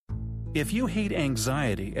If you hate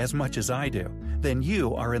anxiety as much as I do, then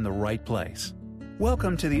you are in the right place.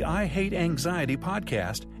 Welcome to the I Hate Anxiety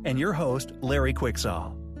podcast and your host, Larry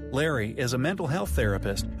Quicksall. Larry is a mental health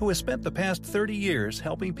therapist who has spent the past 30 years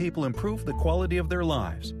helping people improve the quality of their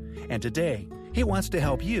lives. And today, he wants to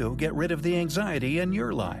help you get rid of the anxiety in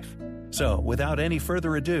your life. So, without any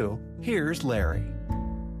further ado, here's Larry.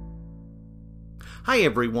 Hi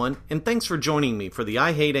everyone, and thanks for joining me for the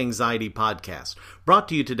I Hate Anxiety podcast, brought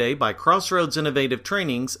to you today by Crossroads Innovative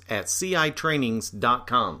Trainings at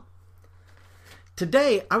citrainings.com.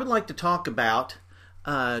 Today, I would like to talk about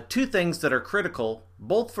two things that are critical,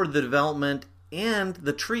 both for the development and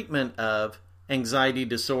the treatment of anxiety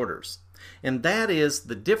disorders. And that is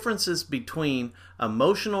the differences between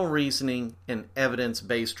emotional reasoning and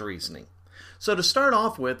evidence-based reasoning. So to start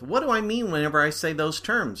off with, what do I mean whenever I say those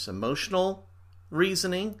terms? Emotional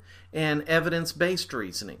reasoning and evidence-based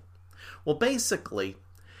reasoning. Well, basically,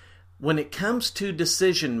 when it comes to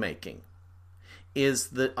decision making,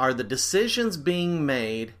 are the decisions being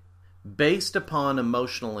made based upon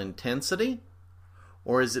emotional intensity,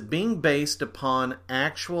 or is it being based upon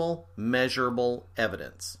actual measurable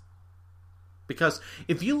evidence? Because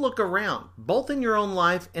if you look around, both in your own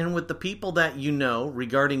life and with the people that you know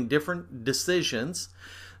regarding different decisions,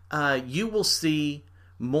 you will see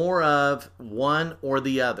more of one or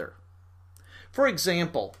the other. For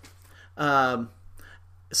example, some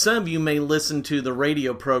of you may listen to the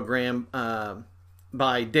radio program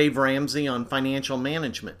by Dave Ramsey on financial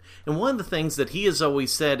management. And one of the things that he has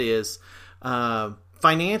always said is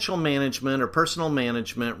financial management or personal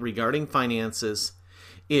management regarding finances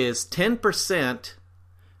is 10%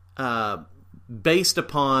 based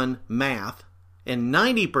upon math and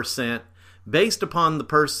 90% based upon the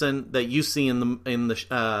person that you see in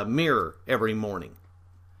the mirror every morning.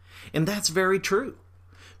 And that's very true,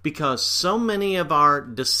 because so many of our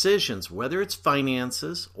decisions, whether it's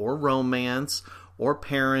finances or romance or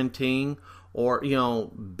parenting or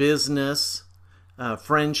business,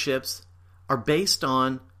 friendships, are based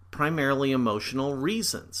on primarily emotional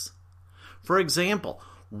reasons. For example,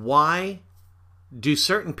 why do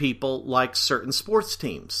certain people like certain sports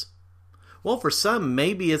teams? Well, for some,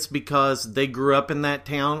 maybe it's because they grew up in that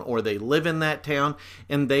town or they live in that town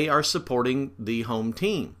and they are supporting the home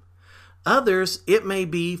team. Others, it may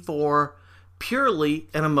be for purely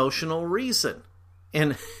an emotional reason.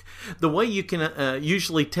 And the way you can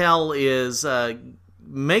usually tell is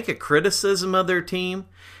make a criticism of their team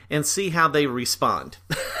and see how they respond.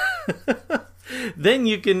 Then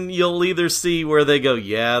you'll either see where they go,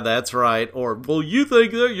 yeah, that's right, or, well, you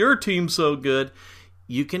think that your team's so good.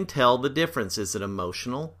 You can tell the difference. Is it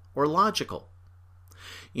emotional or logical?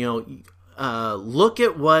 Look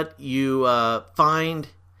at what you find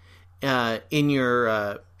in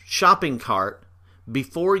your shopping cart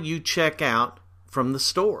before you check out from the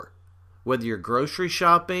store, whether you're grocery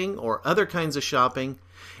shopping or other kinds of shopping,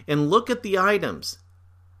 and look at the items.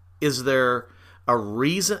 Is there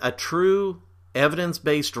a true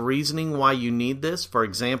evidence-based reasoning why you need this? For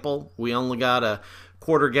example, we only got a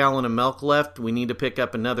quarter gallon of milk left, we need to pick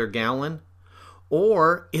up another gallon?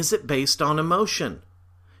 Or is it based on emotion?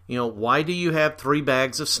 Why do you have 3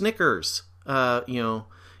 bags of Snickers,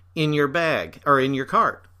 in your bag or in your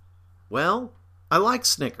cart? Well, I like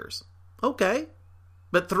Snickers. Okay,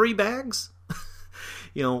 but 3 bags?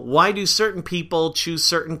 Why do certain people choose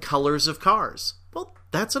certain colors of cars? Well,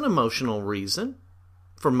 that's an emotional reason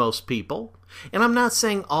for most people. And I'm not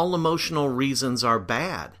saying all emotional reasons are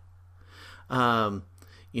bad.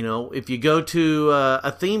 If you go to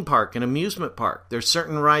a theme park, an amusement park, there's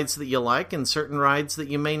certain rides that you like and certain rides that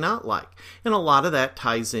you may not like. And a lot of that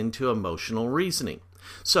ties into emotional reasoning.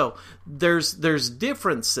 So there's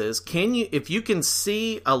differences. If you can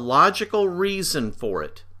see a logical reason for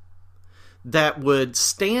it that would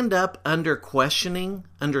stand up under questioning,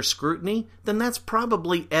 under scrutiny, then that's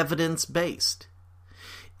probably evidence-based.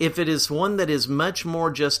 If it is one that is much more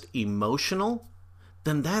just emotional,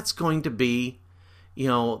 then that's going to be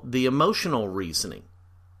the emotional reasoning.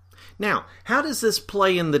 Now, how does this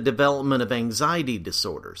play in the development of anxiety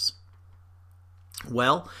disorders?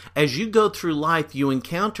 Well, as you go through life, you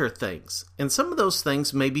encounter things, and some of those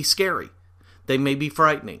things may be scary. They may be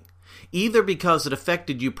frightening, either because it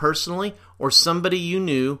affected you personally or somebody you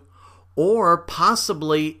knew, or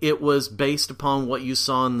possibly it was based upon what you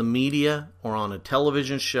saw in the media or on a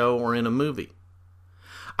television show or in a movie.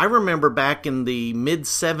 I remember back in the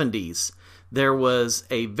mid-70s, there was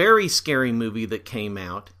a very scary movie that came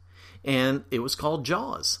out, and it was called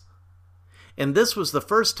Jaws. And this was the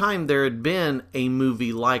first time there had been a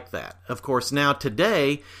movie like that. Of course, now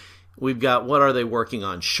today, We've got, what are they working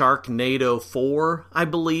on? Sharknado 4, I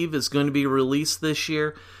believe, is going to be released this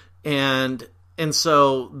year. And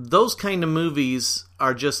so those kind of movies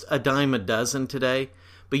are just a dime a dozen today.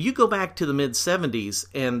 But you go back to the mid-'70s,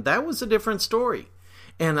 and that was a different story.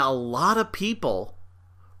 And a lot of people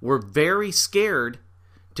were very scared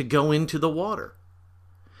to go into the water.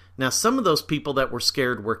 Now, some of those people that were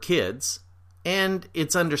scared were kids, and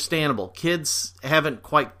it's understandable. Kids haven't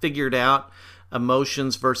quite figured out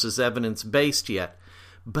emotions versus evidence-based yet.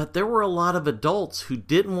 But there were a lot of adults who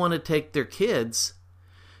didn't want to take their kids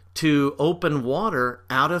to open water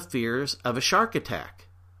out of fears of a shark attack.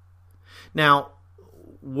 Now,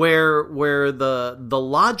 where the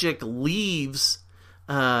logic leaves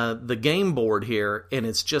the game board here, and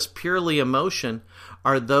it's just purely emotion,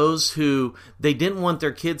 are those who they didn't want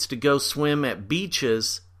their kids to go swim at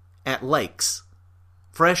beaches at lakes,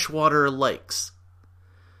 freshwater lakes.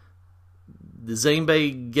 Does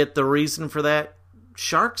anybody get the reason for that?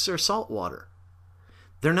 Sharks are saltwater.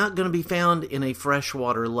 They're not going to be found in a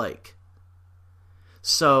freshwater lake.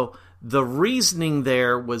 So the reasoning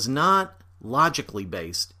there was not logically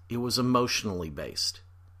based, it was emotionally based.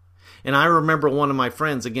 And I remember one of my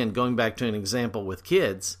friends, again, going back to an example with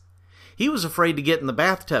kids, he was afraid to get in the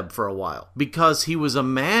bathtub for a while because he was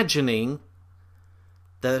imagining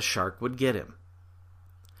that a shark would get him.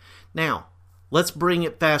 Now, let's bring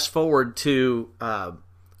it fast forward to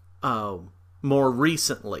more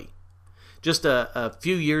recently. Just a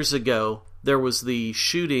few years ago, there was the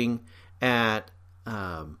shooting at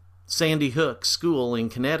Sandy Hook School in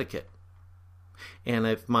Connecticut. And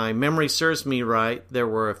if my memory serves me right, there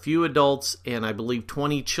were a few adults and I believe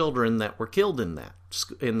 20 children that were killed in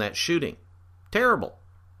that shooting. Terrible.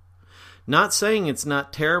 Not saying it's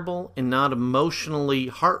not terrible and not emotionally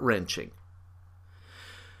heart-wrenching.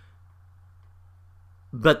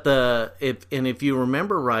 But if you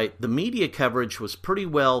remember right, the media coverage was pretty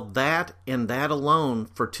well that and that alone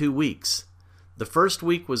for 2 weeks. The first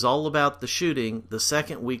week was all about the shooting. The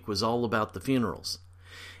second week was all about the funerals.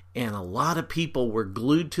 And a lot of people were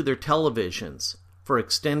glued to their televisions for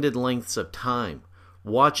extended lengths of time,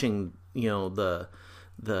 watching, the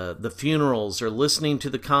funerals or listening to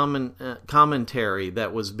the commentary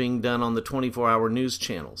that was being done on the 24-hour news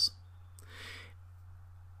channels.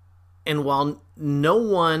 And while no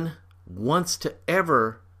one wants to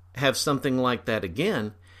ever have something like that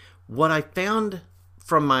again, what I found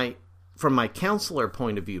from my counselor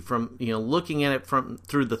point of view, from looking at it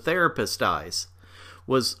through the therapist eyes,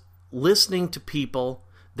 was listening to people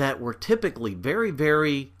that were typically very,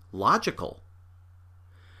 very logical,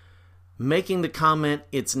 making the comment,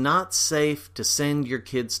 it's not safe to send your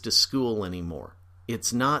kids to school anymore.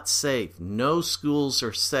 It's not safe. No schools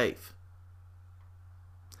are safe.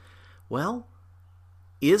 Well,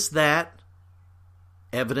 is that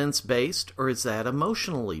evidence-based or is that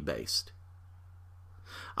emotionally based?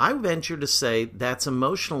 I venture to say that's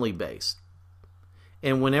emotionally based.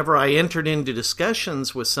 And whenever I entered into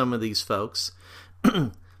discussions with some of these folks,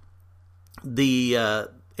 and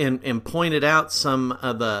pointed out some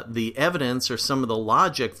of the evidence or some of the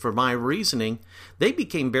logic for my reasoning, they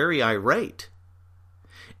became very irate.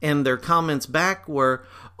 And their comments back were,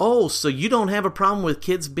 "Oh, so you don't have a problem with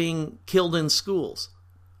kids being killed in schools?"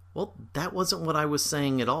 Well, that wasn't what I was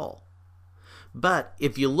saying at all. But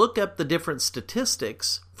if you look up the different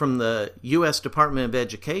statistics from the U.S. Department of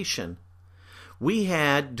Education, we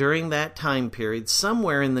had, during that time period,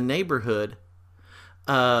 somewhere in the neighborhood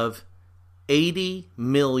of 80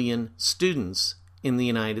 million students in the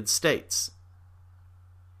United States.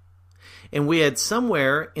 And we had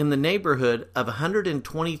somewhere in the neighborhood of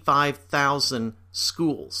 125,000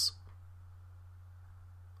 schools.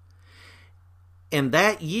 And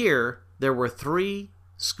that year, there were 3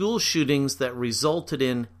 school shootings that resulted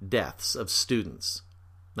in deaths of students.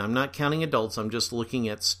 Now, I'm not counting adults, I'm just looking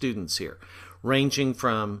at students here, ranging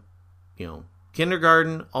from,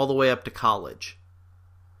 kindergarten all the way up to college.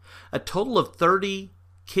 A total of 30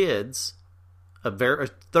 kids,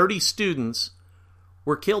 30 students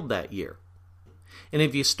were killed that year. And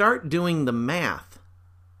if you start doing the math,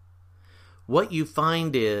 what you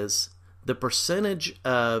find is the percentage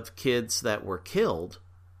of kids that were killed,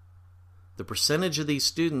 the percentage of these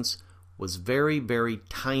students was very, very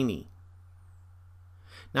tiny.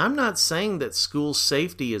 Now, I'm not saying that school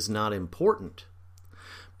safety is not important,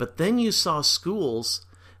 but then you saw schools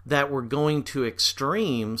that were going to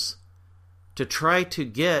extremes to try to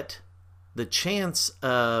get the chance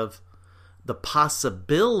of the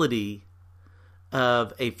possibility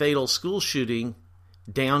of a fatal school shooting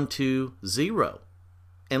down to 0.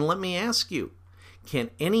 And let me ask you, can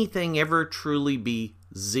anything ever truly be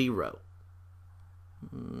 0?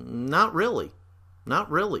 Not really. Not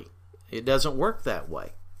really. It doesn't work that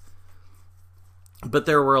way. But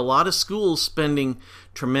there were a lot of schools spending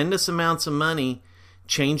tremendous amounts of money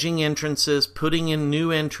changing entrances, putting in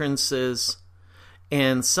new entrances,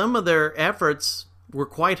 and some of their efforts were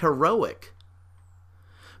quite heroic.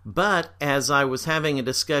 But as I was having a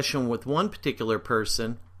discussion with one particular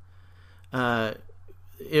person,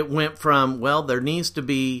 it went from, well, there needs to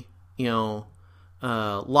be,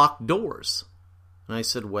 locked doors. And I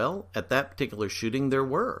said, well, at that particular shooting, there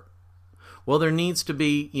were. Well, there needs to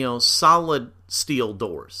be, solid steel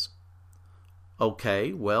doors.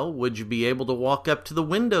 Okay, well, would you be able to walk up to the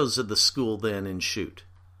windows of the school then and shoot?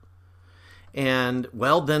 And,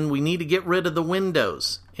 well, then we need to get rid of the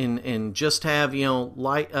windows and just have,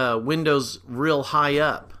 windows real high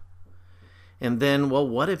up. And then, well,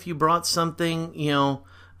 what if you brought something,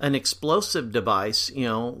 an explosive device,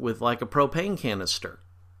 with like a propane canister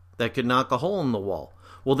that could knock a hole in the wall?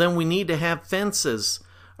 Well, then we need to have fences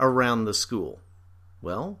around the school.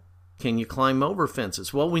 Well, can you climb over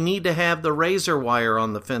fences? Well, we need to have the razor wire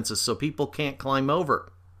on the fences so people can't climb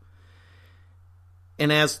over.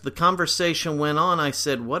 And as the conversation went on, I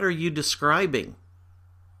said, what are you describing?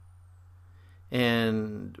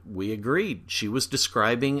 And we agreed. She was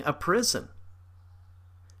describing a prison.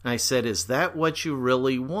 I said, is that what you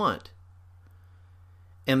really want?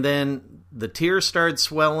 And then the tears started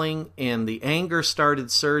swelling and the anger started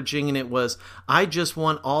surging, and it was, I just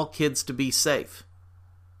want all kids to be safe.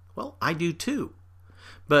 Well, I do too.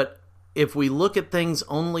 But if we look at things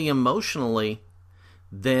only emotionally,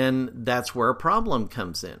 then that's where a problem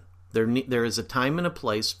comes in. There is a time and a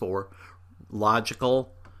place for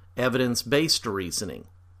logical, evidence-based reasoning.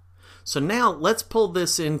 So now let's pull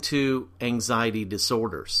this into anxiety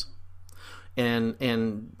disorders.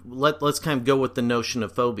 And let's kind of go with the notion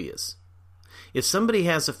of phobias. If somebody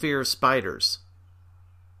has a fear of spiders,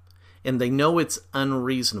 and they know it's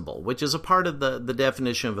unreasonable, which is a part of the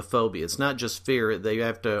definition of a phobia. It's not just fear. They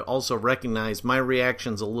have to also recognize my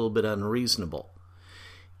reaction's a little bit unreasonable.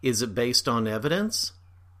 Is it based on evidence,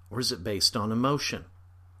 or is it based on emotion?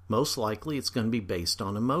 Most likely it's going to be based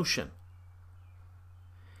on emotion.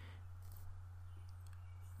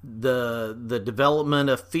 The development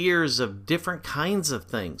of fears of different kinds of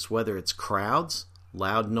things, whether it's crowds,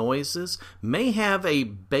 loud noises, may have a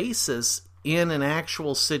basis in an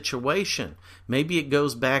actual situation. Maybe it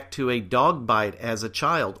goes back to a dog bite as a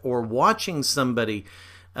child, or watching somebody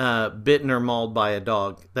bitten or mauled by a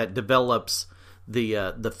dog that develops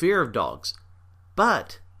the fear of dogs.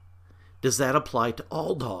 But does that apply to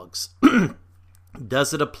all dogs?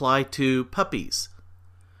 Does it apply to puppies?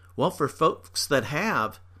 Well, for folks that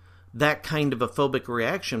have that kind of a phobic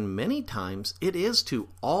reaction, many times it is to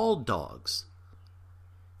all dogs.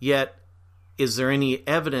 Yet, is there any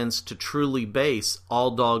evidence to truly base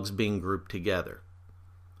all dogs being grouped together?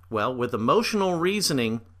 Well, with emotional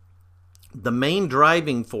reasoning, the main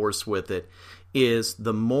driving force with it is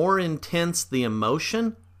the more intense the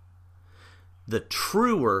emotion, the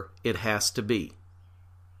truer it has to be.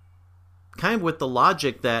 Kind of with the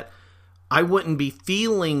logic that I wouldn't be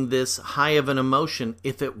feeling this high of an emotion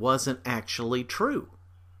if it wasn't actually true.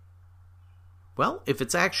 Well, if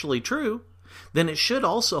it's actually true, then it should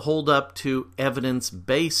also hold up to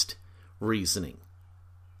evidence-based reasoning.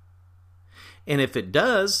 And if it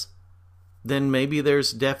does, then maybe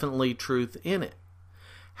there's definitely truth in it.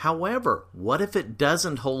 However, what if it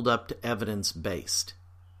doesn't hold up to evidence-based?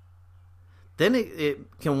 Then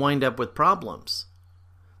it can wind up with problems.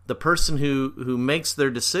 The person who makes their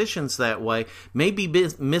decisions that way may be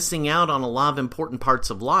missing out on a lot of important parts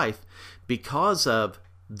of life because of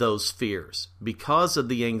those fears, because of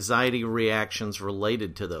the anxiety reactions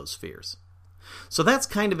related to those fears. So that's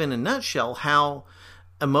kind of in a nutshell how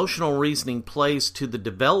emotional reasoning plays to the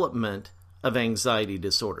development of anxiety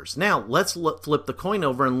disorders. Now, let's flip the coin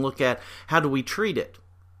over and look at how do we treat it.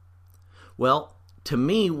 Well, to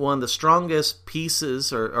me, one of the strongest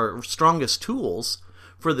pieces or strongest tools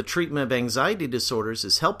for the treatment of anxiety disorders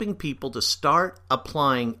is helping people to start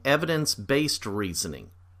applying evidence-based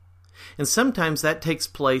reasoning. And sometimes that takes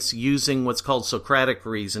place using what's called Socratic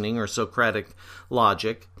reasoning or Socratic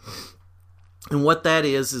logic. And what that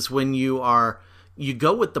is when you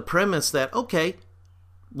go with the premise that, okay,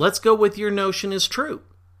 let's go with your notion is true.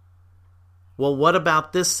 Well, what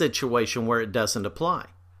about this situation where it doesn't apply?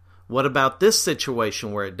 What about this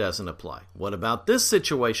situation where it doesn't apply? What about this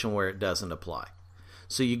situation where it doesn't apply?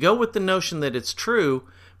 So you go with the notion that it's true,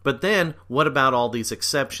 but then what about all these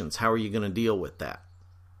exceptions? How are you going to deal with that?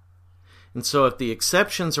 And so if the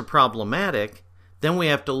exceptions are problematic, then we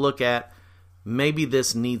have to look at maybe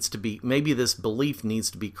this belief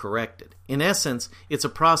needs to be corrected. In essence, it's a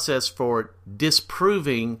process for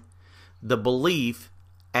disproving the belief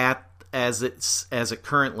as it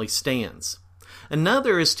currently stands.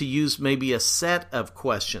 Another is to use maybe a set of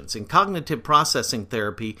questions. In cognitive processing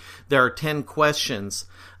therapy, there are 10 questions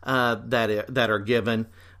that are given,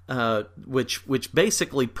 which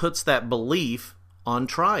basically puts that belief on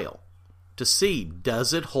trial to see,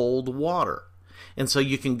 does it hold water? And so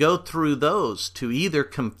you can go through those to either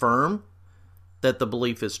confirm that the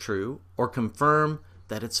belief is true or confirm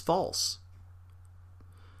that it's false.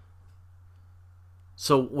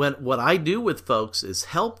 So what I do with folks is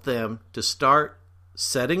help them to start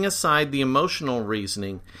setting aside the emotional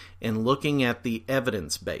reasoning and looking at the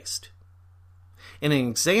evidence-based. And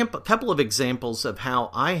a couple of examples of how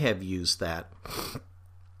I have used that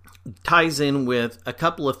ties in with a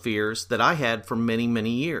couple of fears that I had for many,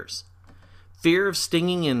 many years. Fear of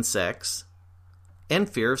stinging insects and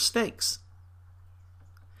fear of snakes.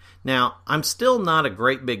 Now, I'm still not a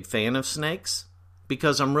great big fan of snakes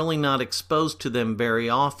because I'm really not exposed to them very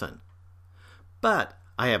often. But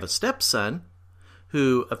I have a stepson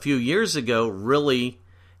who a few years ago really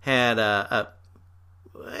had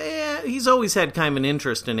he's always had kind of an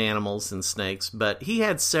interest in animals and snakes, but he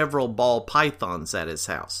had several ball pythons at his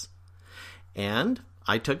house. And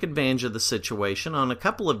I took advantage of the situation on a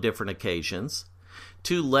couple of different occasions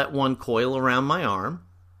to let one coil around my arm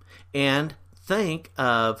and think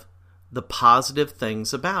of the positive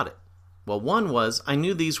things about it. Well, one was I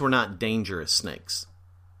knew these were not dangerous snakes.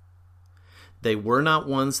 They were not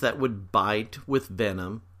ones that would bite with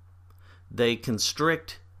venom. They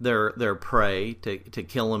constrict their prey to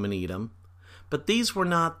kill them and eat them. But these were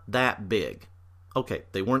not that big. Okay,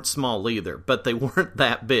 they weren't small either, but they weren't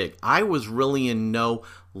that big. I was really in no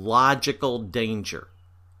logical danger.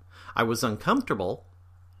 I was uncomfortable,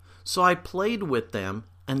 so I played with them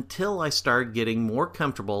until I started getting more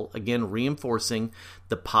comfortable, again reinforcing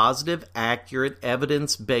the positive, accurate,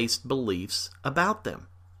 evidence-based beliefs about them.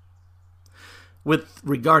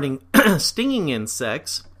 Regarding stinging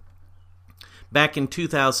insects, back in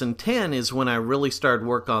 2010 is when I really started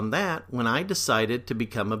work on that, when I decided to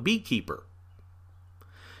become a beekeeper.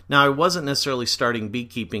 Now, I wasn't necessarily starting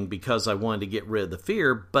beekeeping because I wanted to get rid of the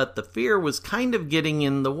fear, but the fear was kind of getting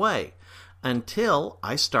in the way until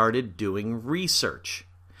I started doing research,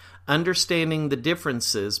 understanding the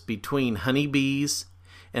differences between honeybees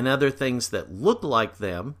and other things that look like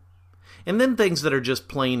them, and then things that are just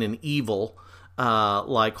plain and evil,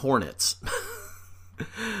 like hornets.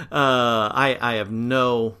 I have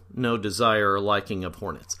no desire or liking of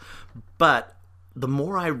hornets. But the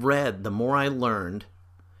more I read, the more I learned,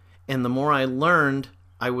 and the more I learned,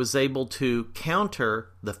 I was able to counter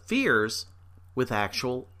the fears with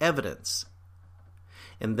actual evidence.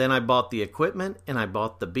 And then I bought the equipment, and I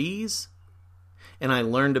bought the bees, and I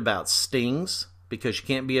learned about stings, because you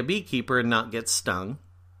can't be a beekeeper and not get stung.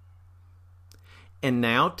 And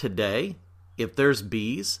now, today, if there's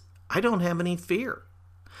bees, I don't have any fear.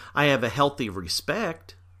 I have a healthy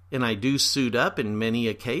respect, and I do suit up in many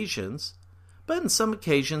occasions, but in some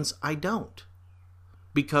occasions I don't,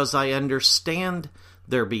 because I understand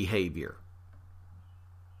their behavior.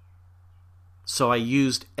 So I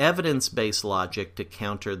used evidence-based logic to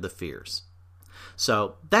counter the fears.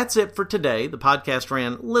 So that's it for today. The podcast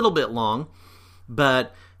ran a little bit long,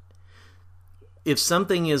 but if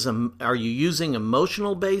something is, are you using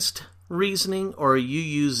emotional-based reasoning or are you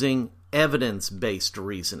using evidence-based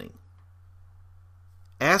reasoning?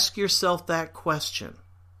 Ask yourself that question.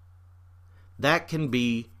 That can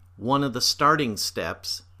be one of the starting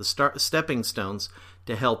steps, the stepping stones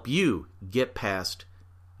to help you get past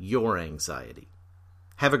your anxiety.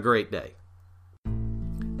 Have a great day.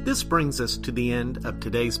 This brings us to the end of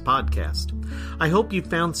today's podcast. I hope you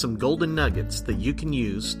found some golden nuggets that you can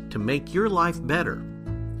use to make your life better.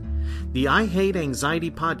 The I Hate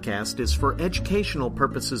Anxiety podcast is for educational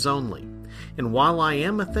purposes only, and while I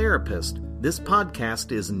am a therapist, this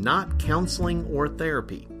podcast is not counseling or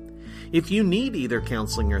therapy. If you need either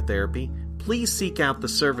counseling or therapy, please seek out the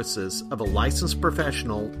services of a licensed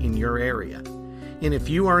professional in your area. And if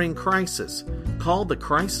you are in crisis, call the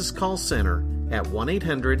Crisis Call Center at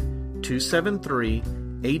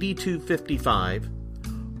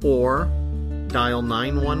 1-800-273-8255 or dial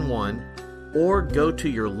 911 or go to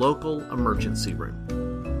your local emergency room.